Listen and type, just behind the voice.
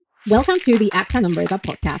Welcome to the Acta Numbrega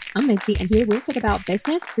podcast. I'm Minty, and here we'll talk about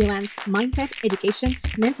business, freelance, mindset, education,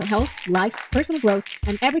 mental health, life, personal growth,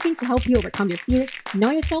 and everything to help you overcome your fears,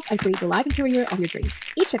 know yourself, and create the life and career of your dreams.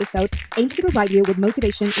 Each episode aims to provide you with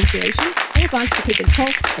motivation, inspiration, and advice to take control,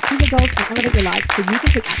 achieve your goals, and elevate your life so you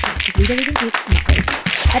can take action because we believe in it, not words.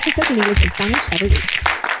 Episodes in English and Spanish every week.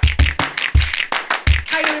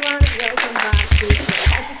 Hi everyone, welcome back to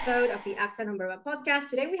this episode of the Acta Numbrega podcast.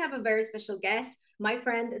 Today we have a very special guest, my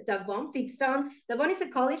friend Davon Peakstone. Davon is a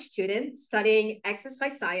college student studying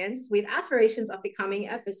exercise science with aspirations of becoming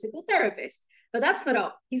a physical therapist. But that's not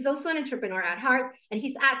all. He's also an entrepreneur at heart, and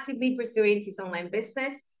he's actively pursuing his online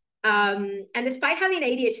business. And despite having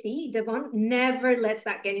ADHD, Davon never lets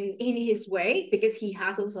that get in his way because he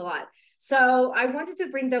hustles a lot. So I wanted to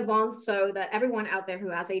bring Davon so that everyone out there who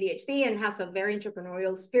has ADHD and has a very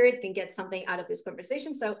entrepreneurial spirit can get something out of this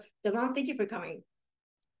conversation. So Davon, thank you for coming.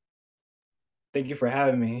 Thank you for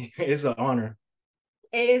having me. It's an honor.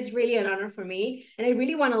 It is really an honor for me. And I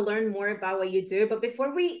really want to learn more about what you do. But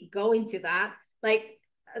before we go into that, like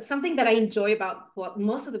something that I enjoy about what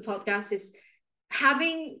most of the podcasts is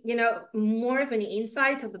having, more of an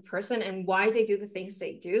insight of the person and why they do the things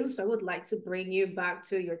they do. So I would like to bring you back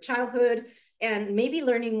to your childhood and maybe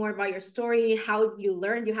learning more about your story, how you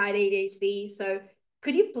learned you had ADHD. So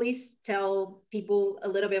could you please tell people a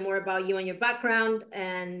little bit more about you and your background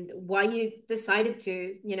and why you decided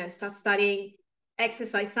to, start studying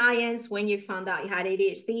exercise science when you found out you had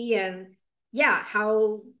ADHD, and yeah,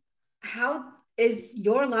 how is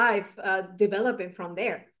your life developing from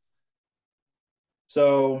there?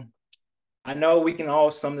 So I know we can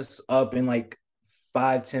all sum this up in like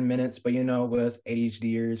 5-10 minutes, but with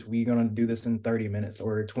ADHDers, we're gonna do this in 30 minutes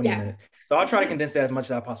or 20 Yeah. minutes. So I'll try to condense it as much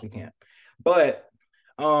as I possibly can. But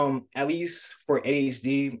at least for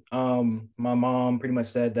ADHD, my mom pretty much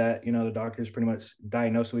said that, the doctors pretty much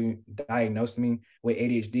diagnosed me with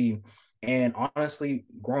ADHD. And honestly,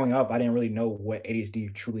 growing up, I didn't really know what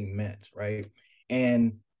ADHD truly meant, right?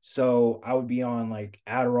 And so I would be on like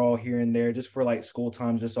Adderall here and there just for like school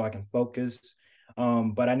times, just so I can focus.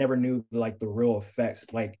 But I never knew like the real effects.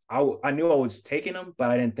 Like I knew I was taking them, but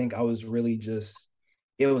I didn't think I was really just,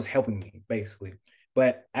 it was helping me basically.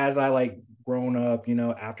 But as I like grown up,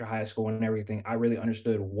 after high school and everything, I really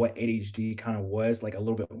understood what ADHD kind of was like a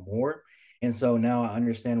little bit more. And so now I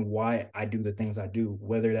understand why I do the things I do,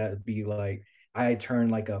 whether that be like I turn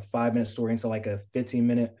like a 5 minute story into like a 15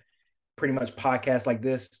 minute pretty much podcast like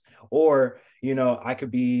this, or I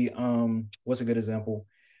could be what's a good example,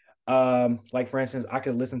 like for instance, I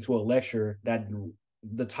could listen to a lecture that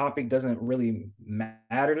the topic doesn't really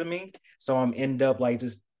matter to me, so I'm end up like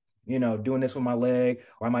just doing this with my leg,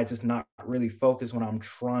 or I might just not really focus when I'm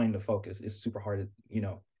trying to focus. It's super hard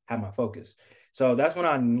to have my focus. So that's when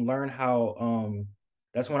I learned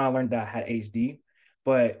that I had HD.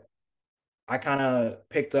 But I kind of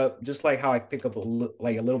picked up, just like how I pick up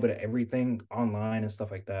like a little bit of everything online and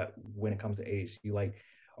stuff like that when it comes to ADHD. Like,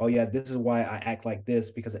 oh yeah, this is why I act like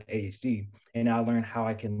this because of ADHD, and I learned how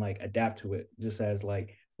I can like adapt to it, just as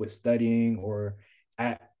like with studying or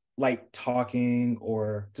at like talking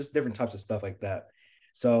or just different types of stuff like that.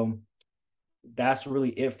 So that's really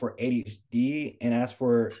it for ADHD. And as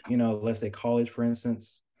for let's say college, for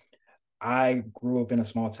instance, I grew up in a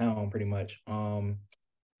small town pretty much.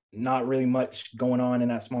 Not really much going on in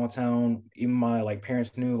that small town. Even my like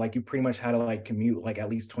parents knew like you pretty much had to like commute like at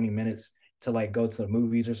least 20 minutes to like go to the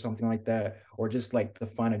movies or something like that, or just like to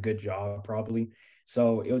find a good job probably.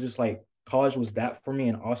 So it was just like college was that for me.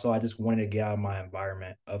 And also I just wanted to get out of my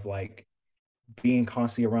environment of like being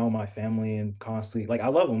constantly around my family and constantly like I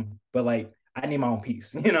love them, but like I need my own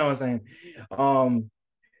peace. You know what I'm saying?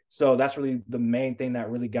 So that's really the main thing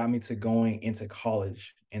that really got me to going into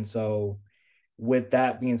college. And so with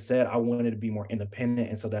that being said, I wanted to be more independent.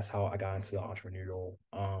 And so that's how I got into the entrepreneurial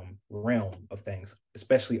realm of things,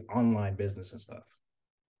 especially online business and stuff.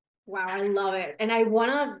 Wow, I love it. And I want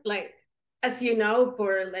to like, as you know,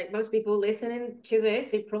 for like most people listening to this,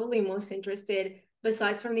 they're probably most interested,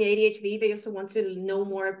 besides from the ADHD, they also want to know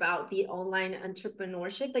more about the online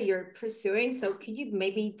entrepreneurship that you're pursuing. So could you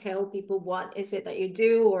maybe tell people what is it that you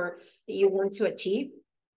do or that you want to achieve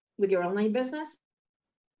with your online business?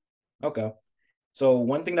 Okay. So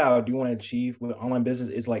one thing that I do want to achieve with online business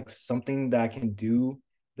is like something that I can do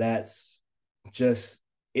that's just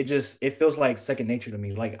it feels like second nature to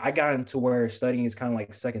me. Like I got into where studying is kind of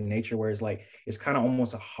like second nature, where it's like it's kind of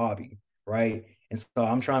almost a hobby, right? And so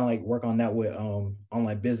I'm trying to like work on that with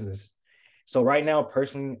online business. So right now,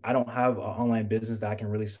 personally, I don't have an online business that I can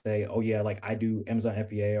really say, oh yeah, like I do Amazon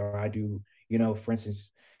FBA or I do, for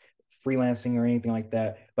instance, freelancing or anything like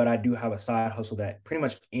that, but I do have a side hustle that pretty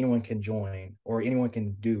much anyone can join or anyone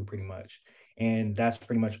can do pretty much. And that's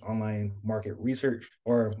pretty much online market research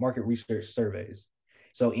or market research surveys.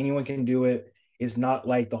 So anyone can do it. It's not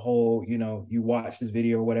like the whole, you watch this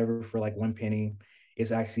video or whatever for like 1 penny.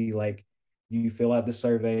 It's actually like you fill out the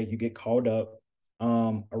survey, you get called up.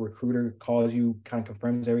 A recruiter calls you, kind of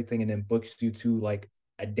confirms everything, and then books you to like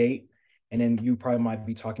a date. And then you probably might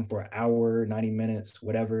be talking for an hour, 90 minutes,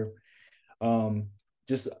 whatever,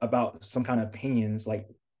 just about some kind of opinions. Like,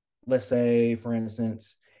 let's say, for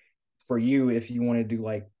instance, for you, if you want to do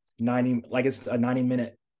like 90, like it's a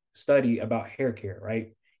 90-minute study about hair care,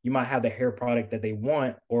 right? You might have the hair product that they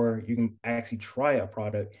want, or you can actually try a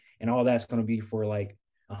product, and all that's going to be for like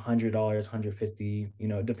 $100, 150,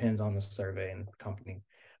 it depends on the survey and the company.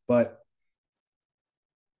 But,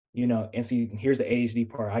 and see, here's the ADHD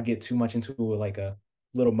part. I get too much into like a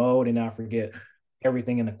little mode and I forget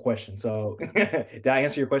everything in the question. So did I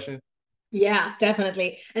answer your question? Yeah,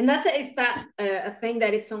 definitely. And is that a thing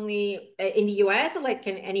that it's only in the US, or like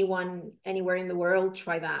can anyone anywhere in the world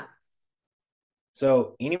try that?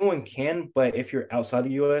 So anyone can, but if you're outside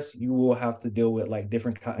the US, you will have to deal with like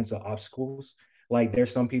different kinds of obstacles. Like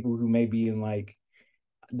there's some people who may be in like,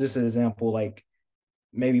 this is an example, like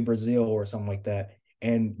maybe Brazil or something like that.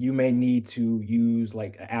 And you may need to use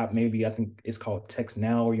like an app, maybe I think it's called Text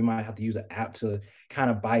Now, or you might have to use an app to kind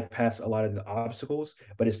of bypass a lot of the obstacles,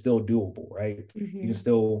 but it's still doable, right? You can Mm-hmm.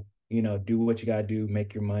 still, do what you gotta do,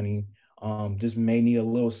 make your money. Just may need a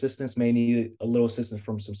little assistance, may need a little assistance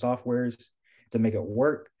from some softwares to make it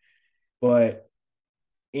work, but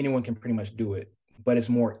anyone can pretty much do it. But it's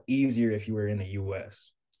more easier if you were in the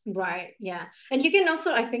US. Right. Yeah. And you can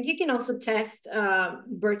also, I think you can also test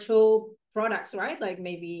virtual products, right? Like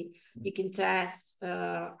maybe you can test,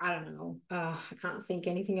 I don't know, I can't think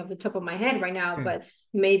anything off the top of my head right now, but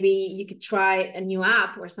maybe you could try a new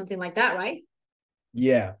app or something like that, right?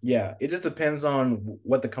 Yeah, yeah. It just depends on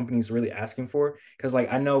what the company's really asking for. Because,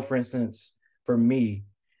 like, I know, for instance, for me,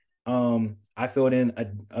 I filled in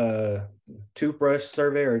a toothbrush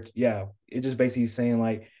survey, or yeah, it just basically saying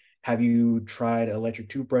like, have you tried electric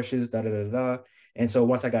toothbrushes? Da da da da. And so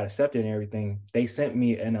once I got accepted and everything, they sent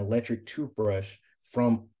me an electric toothbrush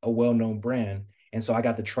from a well-known brand, and so I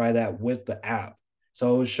got to try that with the app.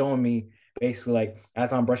 So it was showing me basically like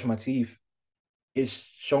as I'm brushing my teeth,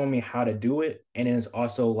 it's showing me how to do it, and then it's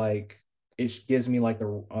also like it gives me like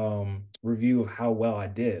the review of how well I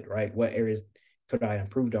did, right? What areas could I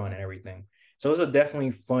improved on and everything. So it's a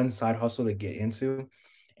definitely fun side hustle to get into.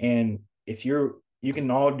 And if you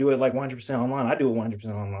can all do it like 100% online. I do it 100%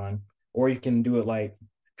 online, or you can do it like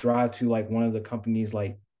drive to like one of the companies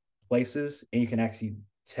like places and you can actually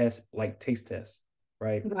test like taste test,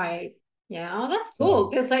 right? Right. Yeah. Oh, that's cool. So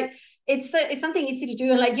Because like it's something easy to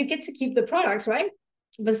do, and like you get to keep the products, right?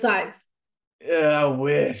 Besides. yeah, I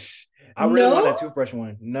wish. I really want No? that toothbrush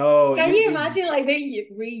one. No, Can you imagine like they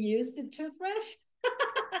reuse the toothbrush?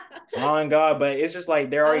 oh my God, but it's just like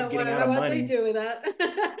they're I already don't want getting to out know of what they money. do with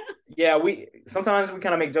that. Yeah, we sometimes we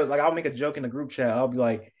kind of make jokes. Like I'll make a joke in the group chat. I'll be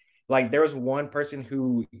like there was one person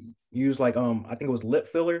who used like I think it was lip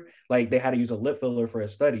filler. Like they had to use a lip filler for a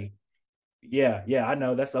study. Yeah, yeah, I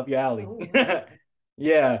know that's up your alley. Oh wow.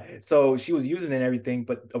 Yeah, so she was using it and everything,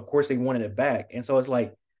 but of course they wanted it back, and so it's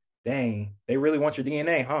like, dang, they really want your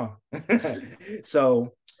DNA, huh?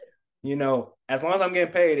 So as long as I'm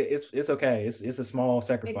getting paid, it's okay. It's a small It's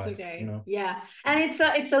sacrifice, okay. Yeah. And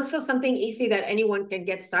it's also something easy that anyone can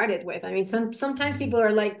get started with. I mean, sometimes Mhm. people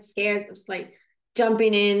are like scared of like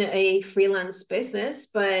jumping in a freelance business,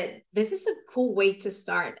 but this is a cool way to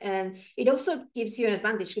start. And it also gives you an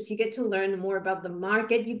advantage because you get to learn more about the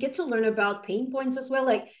market. You get to learn about pain points as well.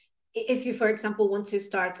 Like if you, for example, want to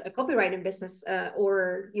start a copywriting business,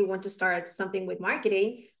 or you want to start something with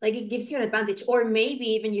marketing, like it gives you an advantage, or maybe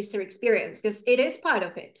even user experience because it is part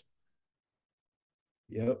of it.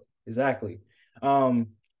 Yep, exactly. Um,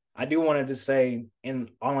 I do want to just say in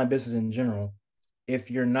online business in general, if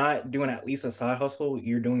you're not doing at least a side hustle,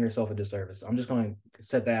 you're doing yourself a disservice. I'm just going to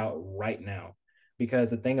set that out right now because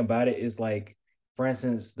the thing about it is like, for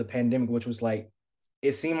instance, the pandemic, which was like,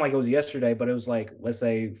 it seemed like it was yesterday, but it was like, let's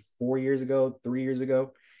say 4 years ago, 3 years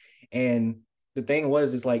ago. And the thing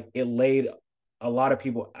was, is like it laid a lot of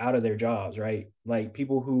people out of their jobs, right? Like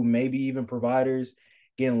people who maybe even providers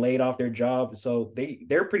getting laid off their job. So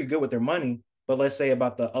they're pretty good with their money. But let's say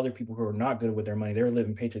about the other people who are not good with their money, they're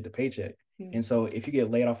living paycheck to paycheck. And so if you get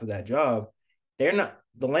laid off of that job, they're not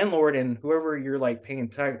the landlord and whoever you're like paying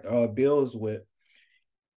tax bills with,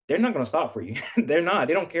 they're not going to stop for you. They're not.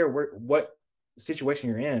 They don't care what situation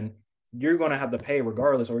you're in. You're going to have to pay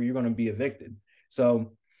regardless, or you're going to be evicted.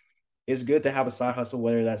 So it's good to have a side hustle,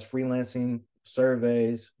 whether that's freelancing,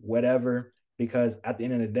 surveys, whatever, because at the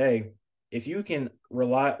end of the day, if you can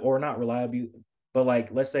rely or not reliably, but like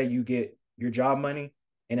let's say you get your job money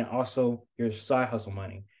and then also your side hustle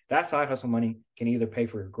money. That side hustle money can either pay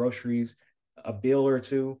for groceries, a bill or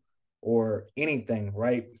two, or anything,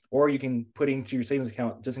 right? Or you can put into your savings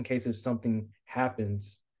account just in case if something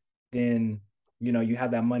happens, then you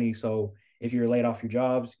have that money. So if you're laid off your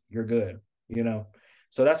jobs, you're good, you know.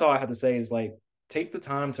 So that's all I have to say is like take the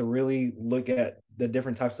time to really look at the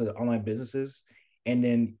different types of online businesses and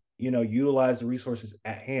then utilize the resources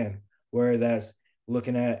at hand, whether that's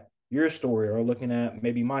looking at your story or looking at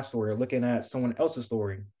maybe my story or looking at someone else's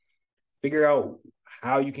story. Figure out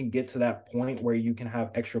how you can get to that point where you can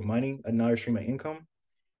have extra money, another stream of income,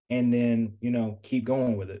 and then keep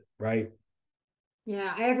going with it, right?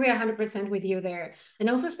 Yeah, I agree 100% with you there. And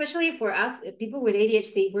also, especially for us, people with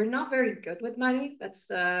ADHD, we're not very good with money. That's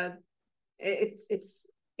it's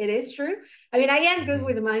it is true. I mean, I am good Mm-hmm.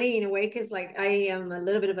 with money in a way because like I am a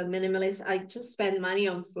little bit of a minimalist. I just spend money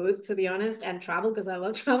on food, to be honest, and travel because I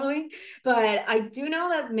love traveling. But I do know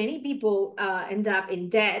that many people end up in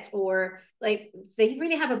debt or like they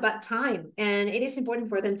really have a bad time, and it is important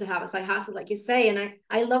for them to have a side hustle, like you say. And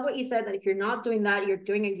I love what you said that if you're not doing that, you're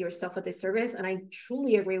doing it yourself a disservice, and I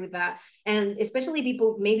truly agree with that. And especially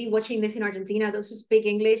people maybe watching this in Argentina, those who speak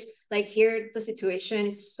English, like here the situation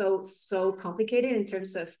is so complicated in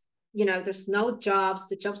terms of there's no jobs,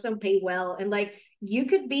 the jobs don't pay well, and like you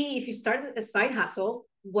could be, if you start a side hustle,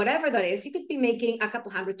 whatever that is, you could be making a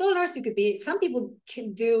couple $100, you could be, some people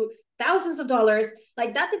can do thousands of dollars.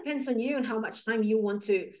 Like that depends on you and how much time you want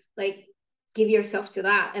to like give yourself to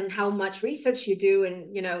that, and how much research you do,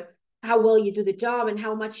 and how well you do the job and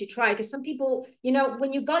how much you try. Because some people,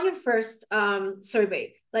 when you got your first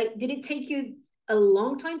survey, like did it take you a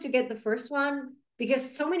long time to get the first one?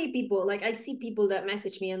 Because so many people, like I see people that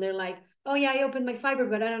message me and they're like, oh yeah, I opened my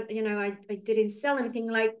Fiverr, but I don't, I didn't sell anything.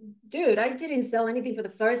 Like, dude, I didn't sell anything for the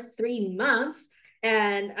first 3 months,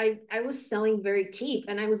 and I was selling very cheap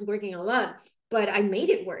and I was working a lot, but I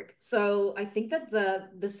made it work. So I think that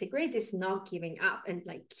the secret is not giving up and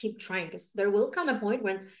like keep trying, because there will come a point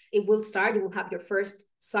when it will start, you will have your first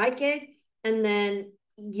side gig, and then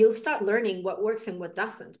you'll start learning what works and what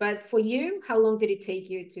doesn't. But for you, how long did it take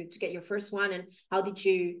you to get your first one, and how did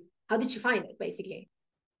you find it basically?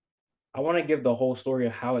 I want to give the whole story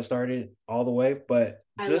of how it started all the way, but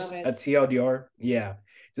I love just a it. TLDR, yeah,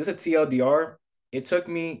 just a TLDR. It took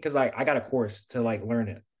me because I got a course to like learn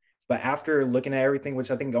it, but after looking at everything,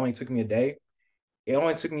 which I think only took me a day, it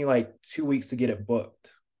only took me like 2 weeks to get it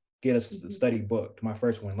booked, get a Mhm. study booked, my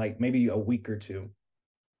first one, like maybe a week or two.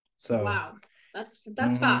 So, Wow, that's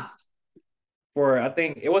mhm. fast. For I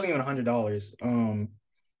think it wasn't even $100.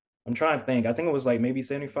 I'm trying to think. I think it was like maybe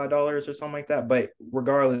 $75 or something like that. But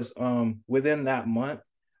regardless, within that month,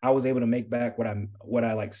 I was able to make back what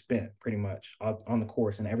I like spent pretty much on the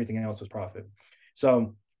course, and everything else was profit.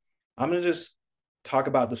 So I'm gonna just talk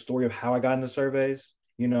about the story of how I got into surveys.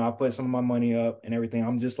 I put some of my money up and everything.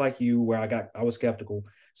 I'm just like you, where I was skeptical.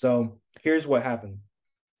 So here's what happened.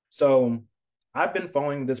 So I've been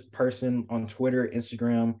following this person on Twitter,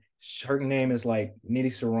 Instagram. Her name is like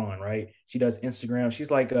Nidhi Saran, right? She does Instagram.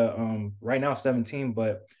 She's like a right now 17,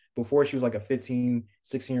 but before she was like a 15,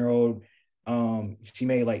 16-year-old. She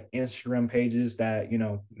made like Instagram pages that,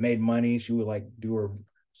 made money. She would like do her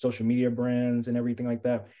social media brands and everything like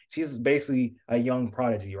that. She's basically a young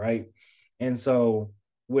prodigy, right? And so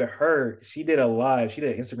with her, she did an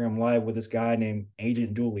Instagram live with this guy named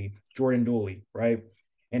Agent Dooley, Jordan Dooley, right?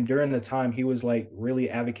 And during the time, he was like really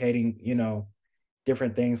advocating,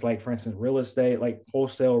 different things like, for instance, real estate, like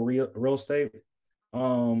wholesale real estate.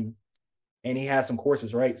 Um, and he had some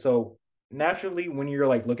courses, right? So naturally, when you're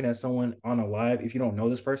like looking at someone on a live, if you don't know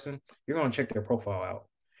this person, you're gonna check their profile out.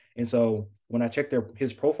 And so when I checked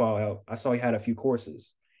his profile out, I saw he had a few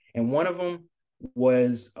courses, and one of them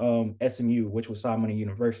was SMU, which was Simon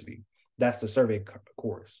University. That's the survey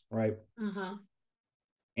course, right? Uh-huh.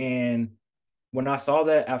 And when I saw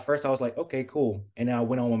that at first, I was like, okay, cool. And then I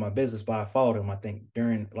went on with my business, but I followed him, I think,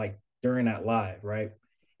 during that live, right?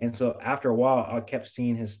 And so after a while, I kept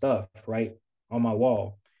seeing his stuff, right, on my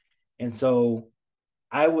wall. And so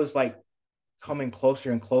I was like coming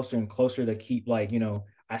closer and closer and closer to keep like,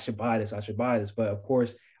 I should buy this, I should buy this. But of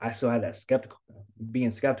course, I still had that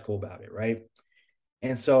being skeptical about it, right?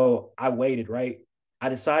 And so I waited, right? I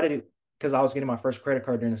decided because I was getting my first credit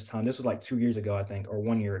card during this time. This was like 2 years ago, I think, or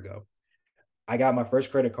 1 year ago. I got my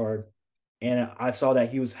first credit card, and I saw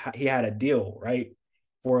that he had a deal, right,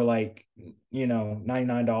 for like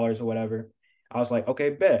 $99 or whatever. I was like,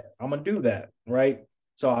 okay, bet I'm gonna do that, right?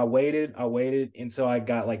 So I waited until I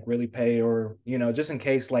got like really paid, or just in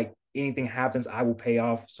case like anything happens, I will pay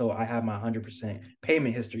off. So I have my 100%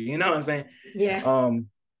 payment history. You know what I'm saying? Yeah. Um,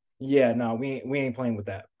 yeah, no, we ain't playing with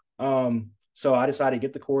that. So I decided to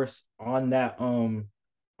get the course on that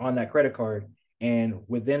credit card, and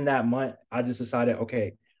within that month, I just decided,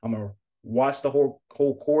 okay, I'm gonna watch the whole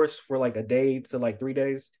course for like a day to like 3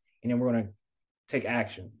 days, and then we're gonna take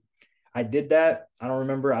action. I did that. I don't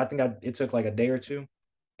remember. I think it took like a day or two,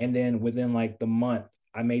 and then within like the month,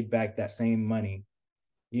 I made back that same money.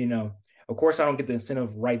 You know, of course, I don't get the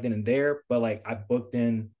incentive right then and there, but like I booked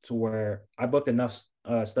in to where I booked enough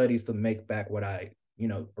studies to make back what I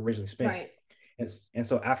originally spent, Right. and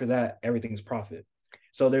so after that, everything's profit.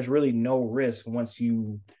 So there's really no risk once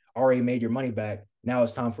you already made your money back. Now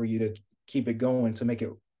it's time for you to keep it going to make it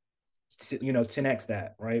 10x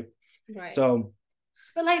that, right? Right. So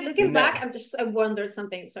But like looking in back, that, I wonder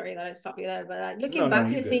something. Sorry that I stopped you there, but no, looking no, back,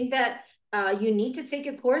 do you you good. think that you need to take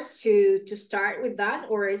a course to start with that,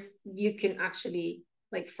 or is you can actually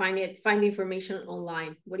like find the information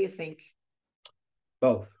online? What do you think?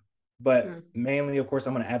 Both. But Hmm. mainly, of course,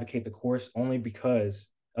 I'm going to advocate the course only because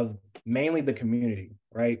of mainly the community,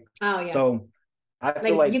 right? Oh yeah, So I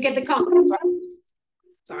feel like you like, get the context, right?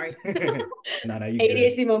 Sorry, no, you good.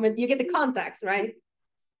 ADHD moment. You get the context, right?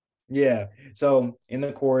 Yeah. So in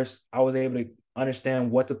the course, I was able to understand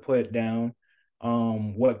what to put down,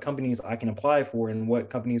 what companies I can apply for, and what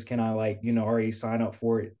companies can I like, already sign up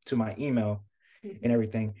for it to my email and Mhm.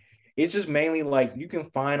 everything. It's just mainly like you can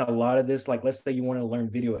find a lot of this. Like, let's say you want to learn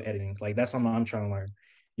video editing, like that's something I'm trying to learn.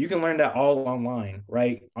 You can learn that all online,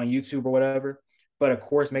 right? On YouTube or whatever. But of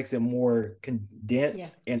course, makes it more Yeah,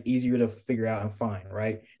 condensed and easier to figure out and find,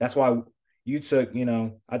 right? That's why you took,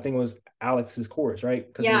 I think it was Alex's course, right?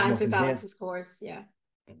 Because it was yeah. I more took condensed. Alex's course. Yeah.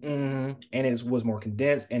 And it was more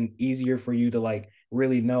condensed and easier for you to like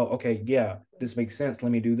really know, okay, yeah, this makes sense.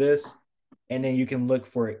 Let me do this. And then you can look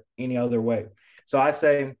for it any other way. So I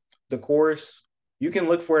say the course, you can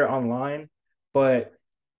look for it online, but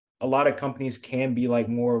a lot of companies can be like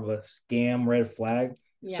more of a scam red flag.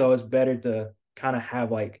 Yeah. So it's better to kind of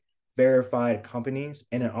have like verified companies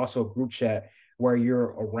and then also a group chat where you're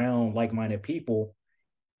around like-minded people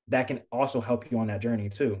that can also help you on that journey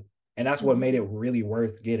too. And that's what made it Mhm. really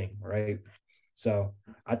worth getting, right? So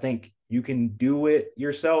I think you can do it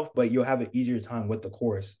yourself, but you'll have an easier time with the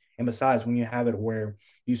course. And besides, when you have it where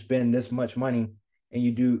you spend this much money and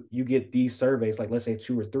you get these surveys, like let's say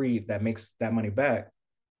two or three that makes that money back,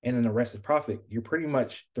 and then the rest is profit, you're pretty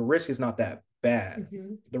much the risk is not that bad.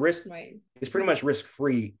 Mhm. The risk Right. is pretty much risk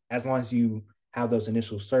free as long as you have those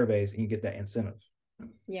initial surveys and you get that incentive.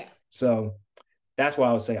 Yeah. So that's why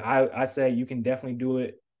I would say I say you can definitely do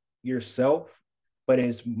it yourself, but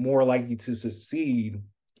it's more likely to succeed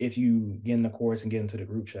if you get in the course and get into the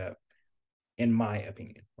group chat, in my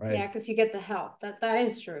opinion, Yeah, right? because you get the help. That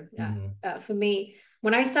is true. Yeah. Mm-hmm. For me,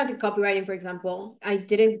 when I started copywriting, for example, I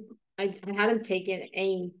hadn't taken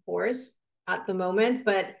any course at the moment,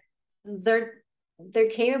 but there there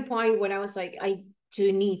came a point when I was like, I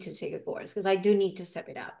do need to take a course because I do need to step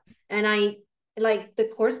it up. And I like the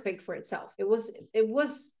course paid for itself. It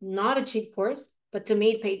was not a cheap course, but to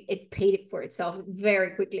me it paid it for itself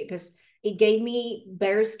very quickly because it gave me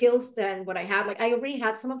better skills than what I had. Like I already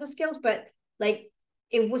had some of the skills, but like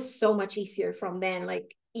it was so much easier from then.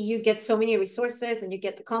 Like you get so many resources and you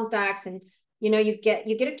get the contacts and you get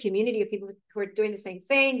a community of people who are doing the same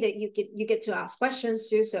thing that you get to ask questions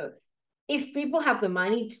to. So if people have the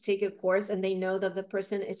money to take a course and they know that the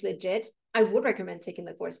person is legit, I would recommend taking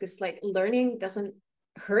the course because like learning doesn't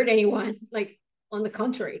hurt anyone. Like on the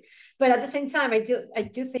contrary. But at the same time, I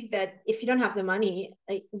do think that if you don't have the money,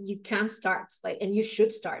 like, you can start, like, and you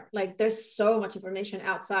should start. Like there's so much information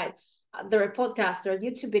outside. There are podcasts, there are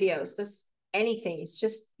YouTube videos, there's anything. It's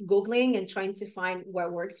just Googling and trying to find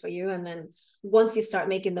what works for you. And then once you start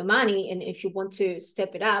making the money, and if you want to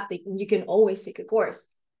step it up, you can always take a course.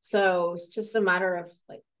 So it's just a matter of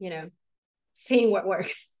like, seeing what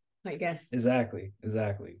works, I guess. Exactly.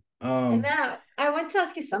 And now I want to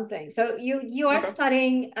ask you something. So you are Okay.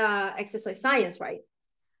 studying exercise science, right?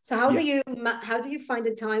 So how do Yeah. you find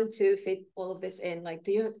the time to fit all of this in? Like,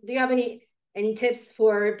 do you have any tips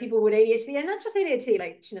for people with ADHD, and not just ADHD,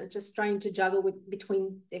 like just trying to juggle with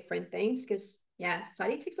between different things? Because yeah,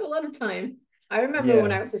 study takes a lot of time. I remember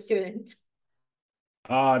when Yeah. I was a student.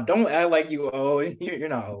 Don't act like you old. You're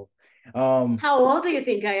not old. Um, How old do you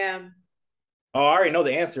think I am? I already know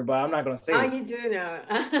the answer, but I'm not gonna say Oh, it. you do know.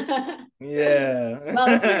 Well,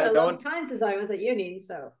 it's been Yeah. a long Don't. time since I was at uni,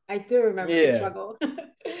 so I do remember the Yeah. struggle.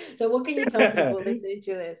 So what can you tell people listening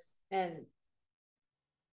to this? And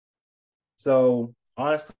So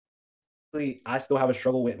honestly, I still have a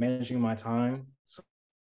struggle with managing my time. So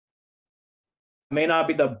it may not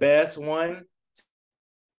be the best one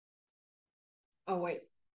Oh wait,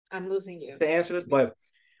 I'm losing you. to answer this, but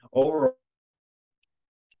overall,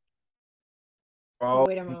 Oh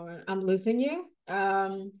wait a moment, I'm losing you. Are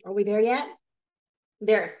we there yet?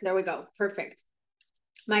 There we go. Perfect.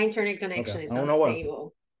 My internet okay, connection I is don't know what.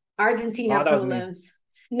 unstable. Oh, Argentina that was me. problems.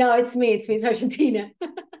 No, it's me. It's Argentina.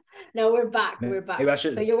 No, we're back. We're Maybe back. I So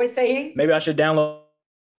should you were saying? maybe I should download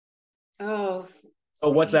Oh, a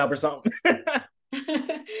same. WhatsApp or something.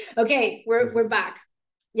 Okay, we're back.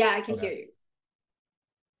 Yeah, I can Okay. hear you.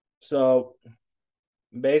 So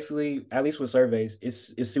basically, at least with surveys,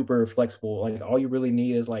 it's super flexible. Like all you really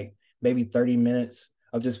need is like maybe 30 minutes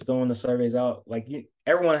of just filling the surveys out. Like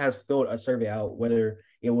everyone has filled a survey out, whether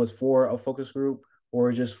it was for a focus group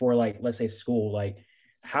or just for like let's say school. Like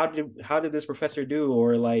how did this professor do?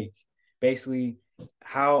 Or like basically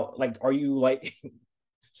how like are you like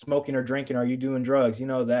smoking or drinking? Are you doing drugs?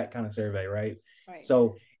 That kind of survey, right? Right.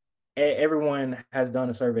 So everyone has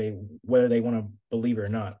done a survey, whether they want to believe it or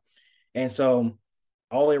not. And so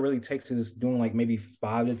all it really takes is doing like maybe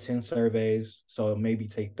 5 to 10 surveys. So maybe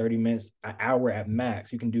take 30 minutes, an hour at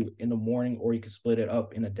max. You can do in the morning or you can split it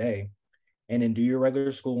up in a day and then do your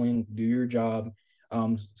regular schooling, do your job,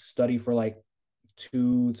 study for like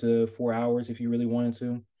 2 to 4 hours if you really wanted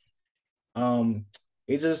to. Um,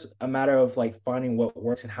 it's just a matter of like finding what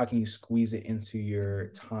works and how can you squeeze it into your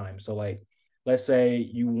time. So like, let's say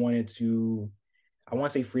you wanted to, I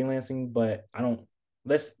want to say freelancing, but I don't.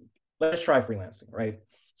 Let's let's try freelancing, right?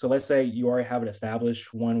 So let's say you already have an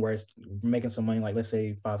established one where it's making some money, like let's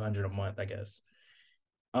say 500 a month, I guess.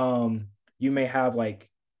 You may have like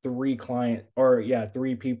three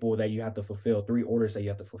people that you have to fulfill, three orders that you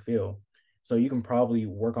have to fulfill. So you can probably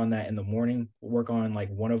work on that in the morning, work on like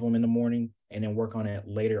one of them in the morning, and then work on it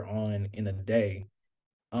later on in the day.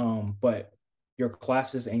 But your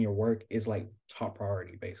classes and your work is like top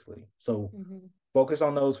priority basically. So Mm-hmm. focus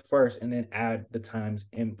on those first and then add the times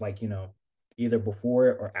in like, either before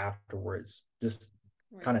it or afterwards. Just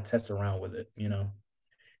kind Right. of test around with it.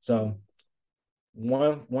 So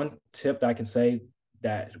one tip that I can say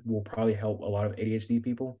that will probably help a lot of ADHD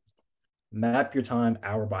people, map your time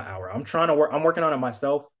hour by hour. I'm working on it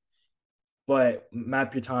myself, but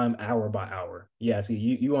map your time hour by hour. Yeah, see,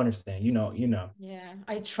 you understand. You know. Yeah,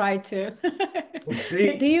 I try to. So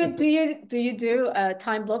See, do you do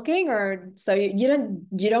time blocking, or so you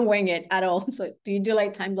don't wing it at all? So do you do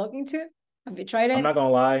like time blocking too? Have you tried I'm it? not gonna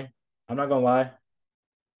lie. I'm not gonna lie.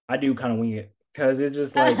 I do kind of wing it because it's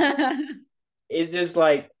just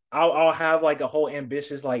like I'll have like a whole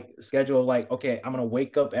ambitious like schedule of like, okay, I'm gonna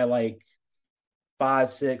wake up at like 5,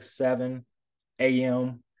 6, 7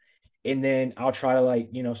 a.m. and then I'll try to like,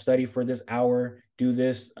 study for this hour, do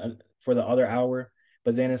this for the other hour.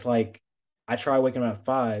 But then it's like I try waking up at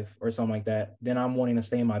 5 or something like that. Then I'm wanting to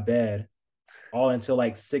stay in my bed all until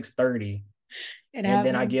like 6:30. It And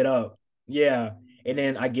then I get happens. up. Yeah. And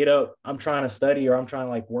then I get up, I'm trying to study or I'm trying to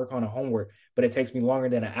like work on a homework, but it takes me longer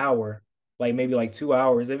than an hour, like maybe like 2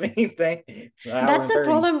 hours, if anything, an hour That's and the 30.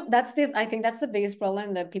 problem. I think that's the biggest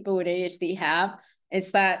problem that people with ADHD have.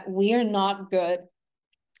 Is that we are not good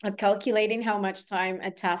at calculating how much time a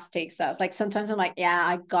task takes us. Like sometimes I'm like, yeah,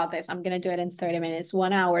 I got this. I'm gonna do it in 30 minutes,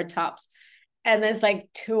 1 hour tops. And then it's like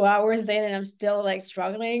 2 hours in and I'm still like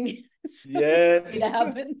struggling. So it Yes.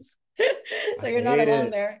 happens. So I you're not hate alone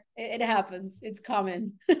it. there. It happens. It's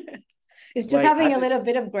common. It's just Like I having a just little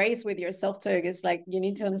bit of grace with yourself too. It's like you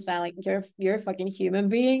need to understand, like you're a fucking human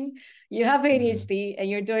being. You have Mhm. ADHD and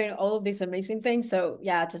you're doing all of these amazing things. So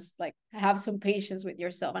yeah, just like have some patience with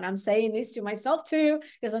yourself. And I'm saying this to myself too,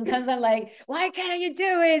 because sometimes I'm like, why can't you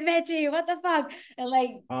do it, Veggie? What the fuck? And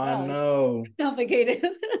like, I well, it's know. complicated.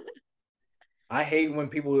 I hate when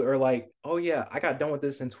people are like, "Oh yeah, I got done with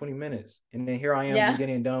this in 20 minutes," and then here I am just Yeah,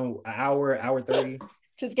 getting it done an hour, hour 30.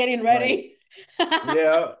 just getting Like, ready.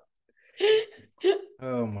 yeah.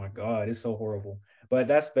 Oh my God, it's so horrible. But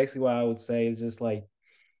that's basically what I would say is just like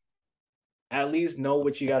at least know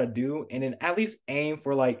what you got to do, and then at least aim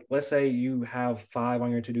for like, let's say you have 5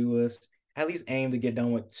 on your to do list, at least aim to get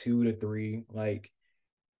done with 2 to 3. Like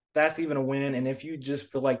that's even a win. And if you just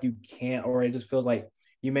feel like you can't, or it just feels like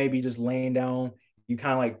you may be just laying down, you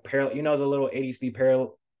kind of like the little ADHD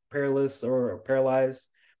paralysis or paralyzed,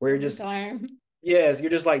 where All you're the just time. yes,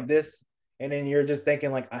 you're just like this, and then you're just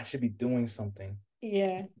thinking like I should be doing something,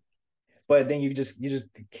 Yeah. but then you just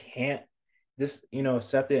can't just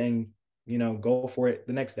accept it and go for it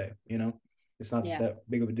the next day. It's not Yeah. that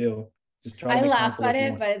big of a deal. Just try to I make time laugh for at what you it,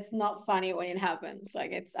 want. but it's not funny when it happens.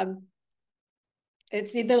 Like it's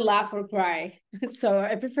It's either laugh or cry. So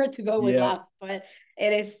I prefer to go with Yeah. laugh, but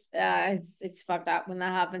it is it's fucked up when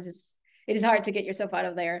that happens. It is hard to get yourself out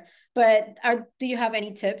of there. But do you have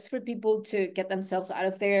any tips for people to get themselves out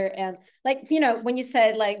of there? And like, when you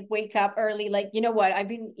said like wake up early, like, you know what? I've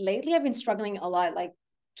been struggling a lot, like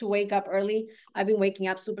to wake up early. I've been waking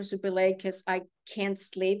up super, super late because I can't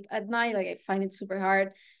sleep at night. Like I find it super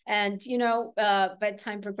hard. And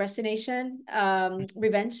bedtime procrastination,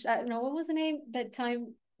 revenge. I don't know what was the name.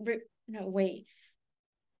 No, wait.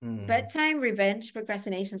 Hmm. Bedtime revenge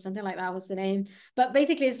procrastination, something like that was the name. But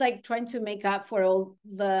basically, it's like trying to make up for all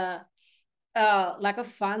the lack of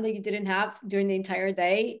fun that you didn't have during the entire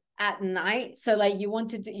day at night. So like you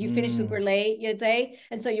finish super Hmm. late your day,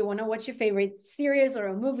 and so you want to watch your favorite series or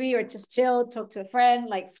a movie or just chill, talk to a friend,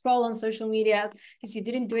 like scroll on social media because you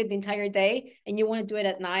didn't do it the entire day and you want to do it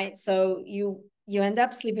at night. So you end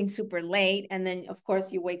up sleeping super late, and then of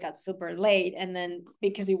course you wake up super late, and then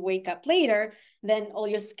because you wake up later, then all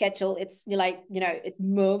your schedule, it's like, it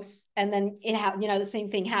moves, and then the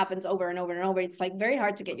same thing happens over and over and over. It's like very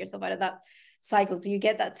hard to get yourself out of that cycle. Do you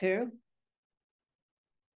get that too?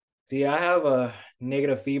 See, I have a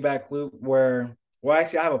negative feedback loop where, well,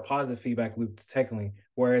 actually, I have a positive feedback loop technically,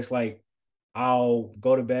 where it's like I'll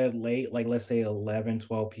go to bed late, like let's say 11,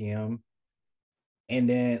 12 p.m., and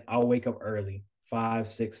then I'll wake up early, 5,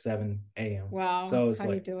 6, 7 a.m. Wow, So it's how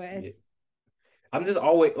do you like, do it? yeah, I'm just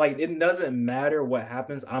always like, it doesn't matter what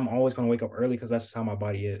happens. I'm always going to wake up early because that's just how my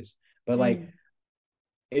body is. But like, Mm.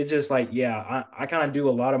 it's just like, yeah, I kind of do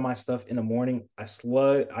a lot of my stuff in the morning.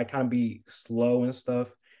 I kind of be slow and stuff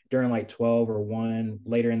during like 12 or 1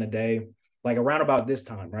 later in the day, like around about this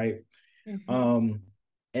time, right? Mm-hmm. Um,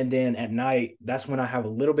 and then at night, that's when I have a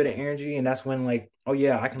little bit of energy, and that's when like, oh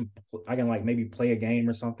yeah, I can like maybe play a game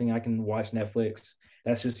or something. I can watch Netflix.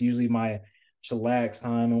 That's just usually my chillax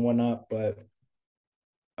time and whatnot. But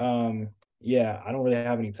yeah, I don't really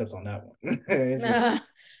have any tips on that one.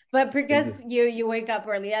 But It's because just you wake up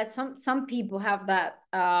early, yeah, some people have that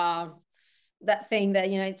thing that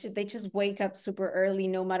they just wake up super early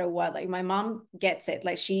no matter what. Like my mom gets it.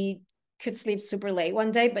 Like she could sleep super late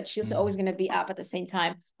one day, but she's always mm, gonna be up at the same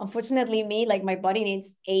time. Unfortunately, me, like my body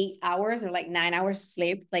needs 8 hours or like 9 hours to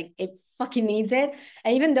sleep. Like it fucking needs it.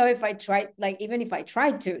 And even though if I tried, like even if I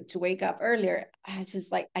tried to wake up earlier, I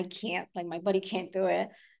just like I can't. Like my body can't do it.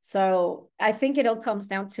 So I think it all comes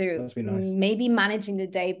down to must be nice. maybe managing the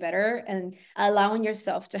day better and allowing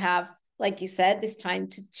yourself to have, like you said, this time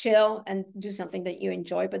to chill and do something that you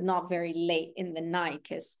enjoy, but not very late in the night,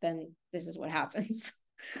 because then this is what happens.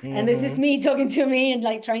 And this is Hmm. me talking to me and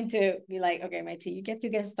like trying to be like, okay, Mighty, you get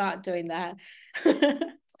to start doing that.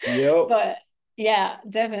 Yep. But yeah,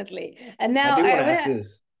 definitely. And I now do want I to ask wanna,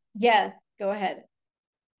 this. yeah, go ahead.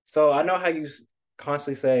 So I know how you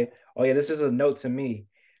constantly say, "Oh yeah, this is a note to me."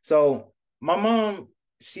 So my mom,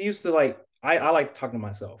 she used to like, I like talking to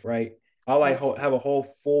myself, right? I Me like too. have a whole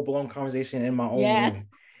full blown conversation in my own Yeah. room.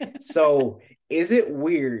 So is it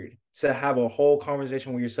weird to have a whole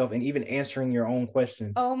conversation with yourself and even answering your own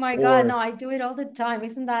question? Oh my God, no, Or I do it all the time.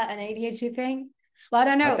 Isn't that an ADHD thing? Well, I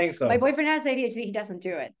don't I know. think My so. boyfriend has ADHD, he doesn't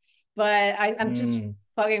do it. But I'm just Mm,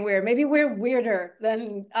 fucking weird. Maybe we're weirder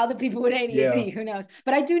than other people with yeah, ADHD. Who knows?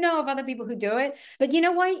 But I do know of other people who do it. But you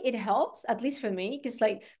know why it helps, at least for me? Because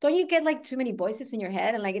like, don't you get like too many voices in your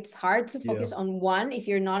head? And like it's hard to yeah, focus on one if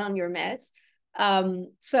you're not on your meds.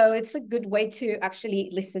 So it's a good way to actually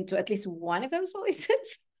listen to at least one of those voices.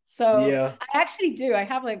 So yeah. I actually do. I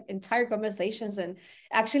have like entire conversations, and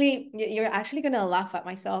actually, you're actually gonna laugh at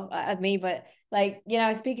myself, at me, but like,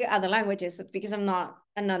 I speak other languages because I'm not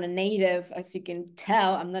a native, as you can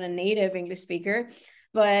tell. I'm not a native English speaker,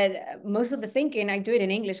 but most of the thinking I do it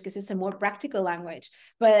in English because it's a more practical language.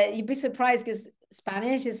 But you'd be surprised because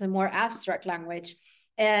Spanish is a more abstract language.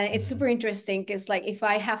 And it's super Mm, interesting because, like, if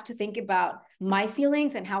I have to think about my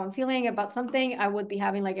feelings and how I'm feeling about something, I would be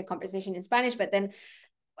having like a conversation in Spanish, but then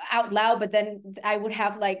out loud, but then I would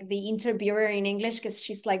have like the interviewer in English because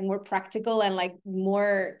she's like more practical and like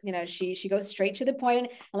more, she goes straight to the point,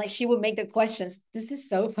 and like she would make the questions. This is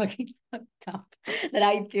so fucking fucked up that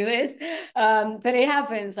I do this. But it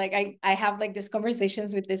happens. Like I have like these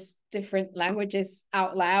conversations with these different languages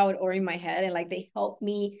out loud or in my head, and like they help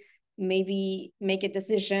me maybe make a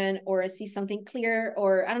decision or see something clear,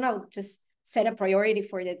 or I don't know, just set a priority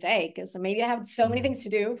for the day, because maybe I have so many mm, things to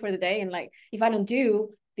do for the day, and like if I don't do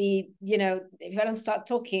if I don't start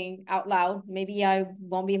talking out loud, maybe I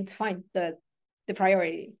won't be able to find the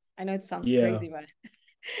priority. I know it sounds yeah. crazy, but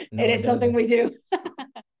it No, it is something doesn't. we do.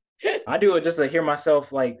 I do it just to hear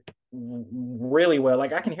myself like really well.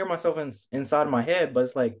 Like I can hear myself inside my head, but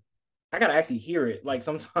it's like I gotta actually hear it. Like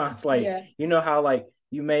sometimes, like Yeah. you know how like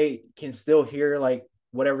you may can still hear like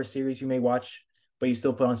whatever series you may watch, but you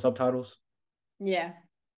still put on subtitles. Yeah.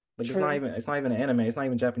 Like True. it's not even an anime. It's not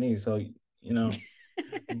even Japanese. So you know,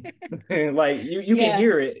 like you can Yeah.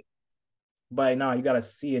 hear it, but no, you gotta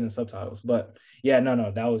see it in subtitles. But yeah,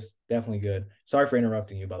 no, that was definitely good. Sorry for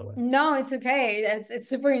interrupting you, by the way. No, it's okay. It's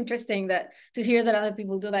super interesting that to hear that other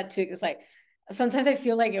people do that too. It's like sometimes I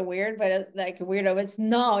feel like a weird, but like a weirdo. It's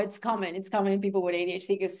no, it's common. It's common in people with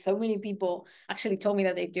ADHD because so many people actually told me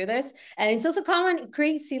that they do this, and it's also common,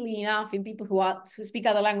 crazily enough, in people who speak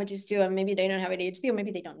other languages too, and maybe they don't have ADHD or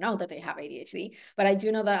maybe they don't know that they have ADHD. But I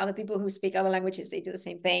do know that other people who speak other languages they do the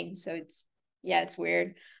same thing. So it's yeah, it's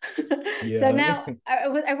weird. So Yeah. now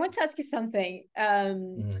I want to ask you something.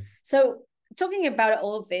 Mhm. So talking about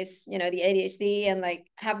all of this, the ADHD and like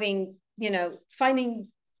having, finding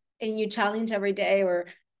a new challenge every day or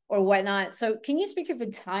whatnot. So can you speak of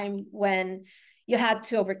a time when you had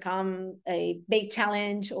to overcome a big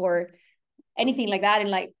challenge or anything like that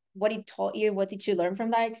and like what it taught you? What did you learn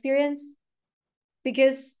from that experience?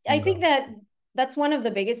 Because I think Okay. that that's one of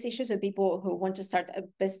the biggest issues with people who want to start a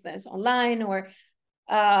business online or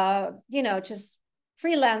just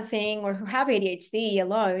freelancing or who have ADHD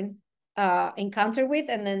alone encounter with.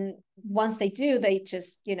 And then once they do, they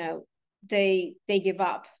just, they give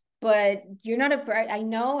up. But you're not I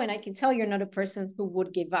know, and I can tell you're not a person who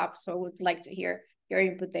would give up. So I would like to hear your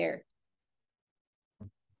input there.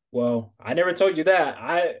 Well, I never told you that.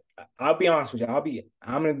 I'll be honest with you.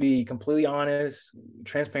 I'm gonna be completely honest,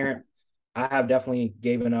 transparent. I have definitely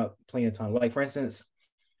given up plenty of time. Like for instance,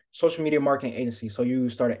 social media marketing agency. So you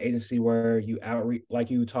start an agency where you outreach, like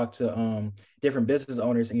you talk to different business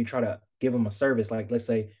owners and you try to give them a service, like let's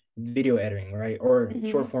say video editing, right, or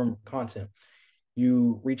short Mm-hmm. form content.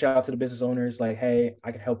 You reach out to the business owners like, hey,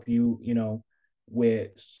 I can help you,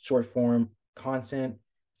 with short form content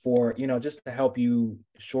for, just to help you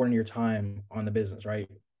shorten your time on the business, right?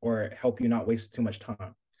 Or help you not waste too much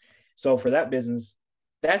time. So for that business,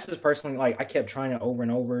 that's just personally like I kept trying it over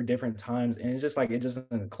and over different times, and it's just like it just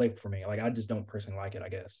doesn't click for me. Like I just don't personally like it, I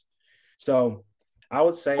guess. So I would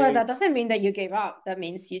Well, say, that doesn't mean that you gave up. That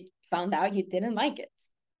means you found out you didn't like it.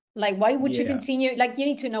 Like, why would you yeah, continue? Like, you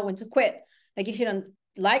need to know when to quit. Like, if you don't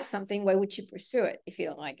like something, why would you pursue it if you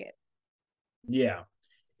don't like it? yeah.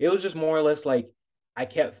 It was just more or less like I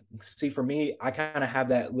kept see for me, I kind of have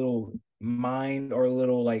that little mind or a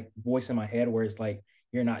little like voice in my head where it's like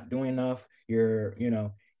you're not doing enough.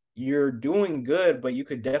 You're doing good, but you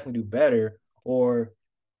could definitely do better. Or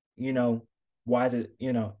you know, why is it,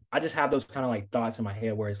 I just have those kind of like thoughts in my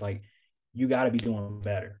head where it's like, you got to be doing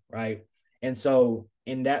better. Right. And so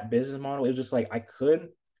in that business model, it was just like I could,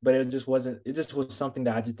 but it just was something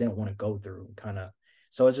that I just didn't want to go through kind of.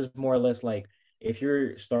 So it's just more or less like if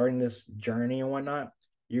you're starting this journey and whatnot,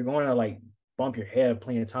 you're going to like bump your head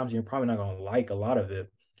plenty of times and you're probably not going to like a lot of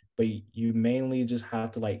it. But you mainly just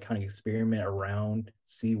have to like kind of experiment around,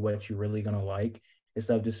 see what you're really going to like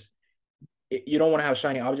instead of just you don't want to have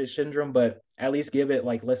shiny object syndrome, but at least give it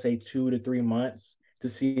like let's say 2 to 3 months to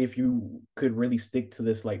see if you could really stick to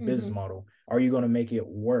this like business Mm-hmm. model. Are you going to make it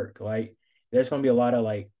work? Like there's going to be a lot of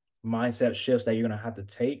like mindset shifts that you're going to have to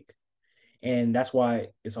take, and that's why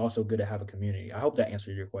it's also good to have a community. I hope that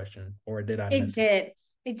answered your question, or did I It miss it? did.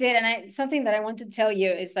 It did. And something that I want to tell you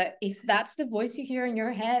is that if that's the voice you hear in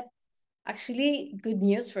your head, actually good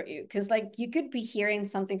news for you. Because like you could be hearing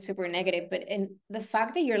something super negative, but in the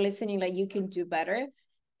fact that you're listening, like you can do better,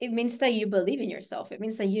 it means that you believe in yourself. It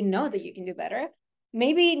means that you know that you can do better.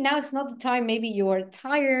 Maybe now it's not the time. Maybe you're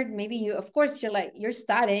tired. Maybe you, of course, you're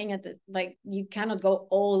studying at the like you cannot go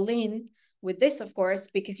all in with this, of course,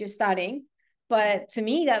 because you're studying. But to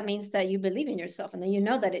me, that means that you believe in yourself and then you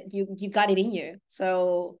know that you got it in you.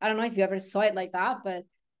 So I don't know if you ever saw it like that, but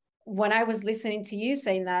when I was listening to you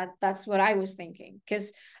saying that, that's what I was thinking.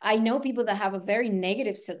 Because I know people that have a very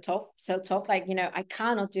negative self-talk, like, I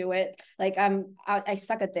cannot do it. Like I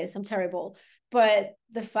suck at this. I'm terrible. But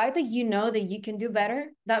the fact that you know that you can do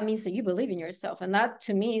better, that means that you believe in yourself. And that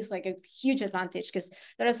to me is like a huge advantage because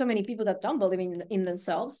there are so many people that don't believe in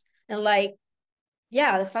themselves. And like,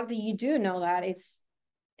 yeah, the fact that you do know that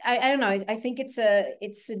I don't know. I think it's a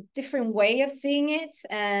different way of seeing it,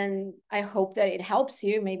 and I hope that it helps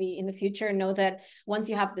you maybe in the future know that once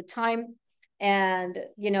you have the time and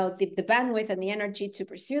the bandwidth and the energy to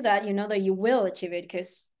pursue that, you know that you will achieve it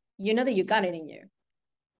because you know that you got it in you.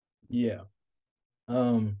 Yeah.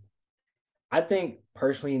 Um, I think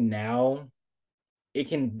personally now it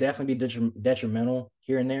can definitely be detrimental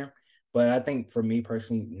here and there. But I think for me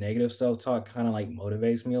personally, negative self talk kind of like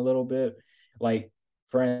motivates me a little bit. Like,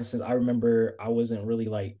 for instance, I remember I wasn't really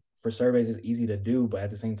like for surveys it's easy to do, but at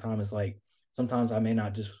the same time it's like sometimes I may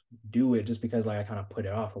not just do it just because like I kind of put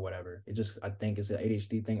it off or whatever. It just I think it's an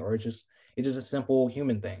ADHD thing, or it's just a simple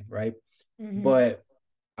human thing, right? Mm-hmm. But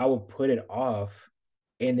I would put it off.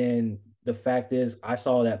 And then the fact is, I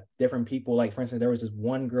saw that different people, like for instance, there was this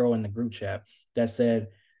one girl in the group chat that said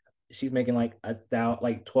she's making like like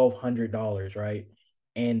 $1,200, right?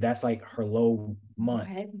 And that's like her low month.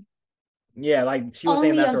 What? Yeah, like she was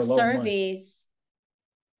saying Only that's on her low month. surveys.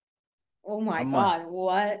 Oh my A month. God,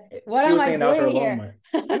 what She am was I saying that was her doing low here? month.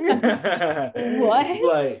 What?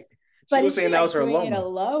 Like she But was is saying she that was like her doing low it month.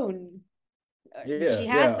 alone? Yeah, She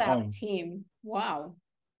has yeah. to have a team. Wow,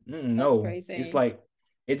 that's No, it's crazy. like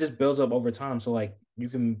it just builds up over time. So like you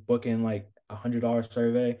can book in like $100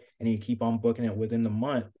 survey, and you keep on booking it within the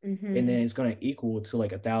month, and then Mm-hmm. it's gonna equal to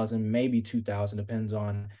like 1,000, maybe 2,000, depends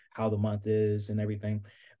on how the month is and everything.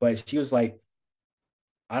 But she was like,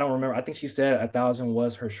 I don't remember. I think she said 1,000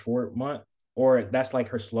 was her short month, or that's like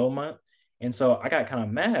her slow month. And so I got kind of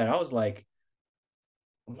mad. I was like,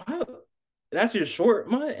 what? That's your short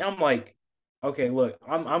month? And I'm like, okay, look,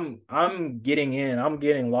 I'm getting in, I'm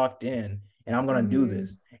getting locked in, and I'm gonna do Mm-hmm.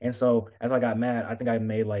 this. And so as I got mad, I think I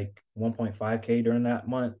made like 1.5K during that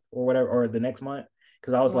month or whatever, or the next month.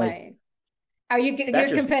 Cause I was like, Right. Are you that's you're your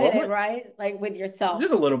slow competitive, month? right? Like with yourself.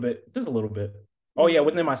 Just a little bit, just a little bit. Oh yeah,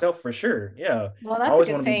 within Mm. myself for sure. Yeah. Well, I that's a always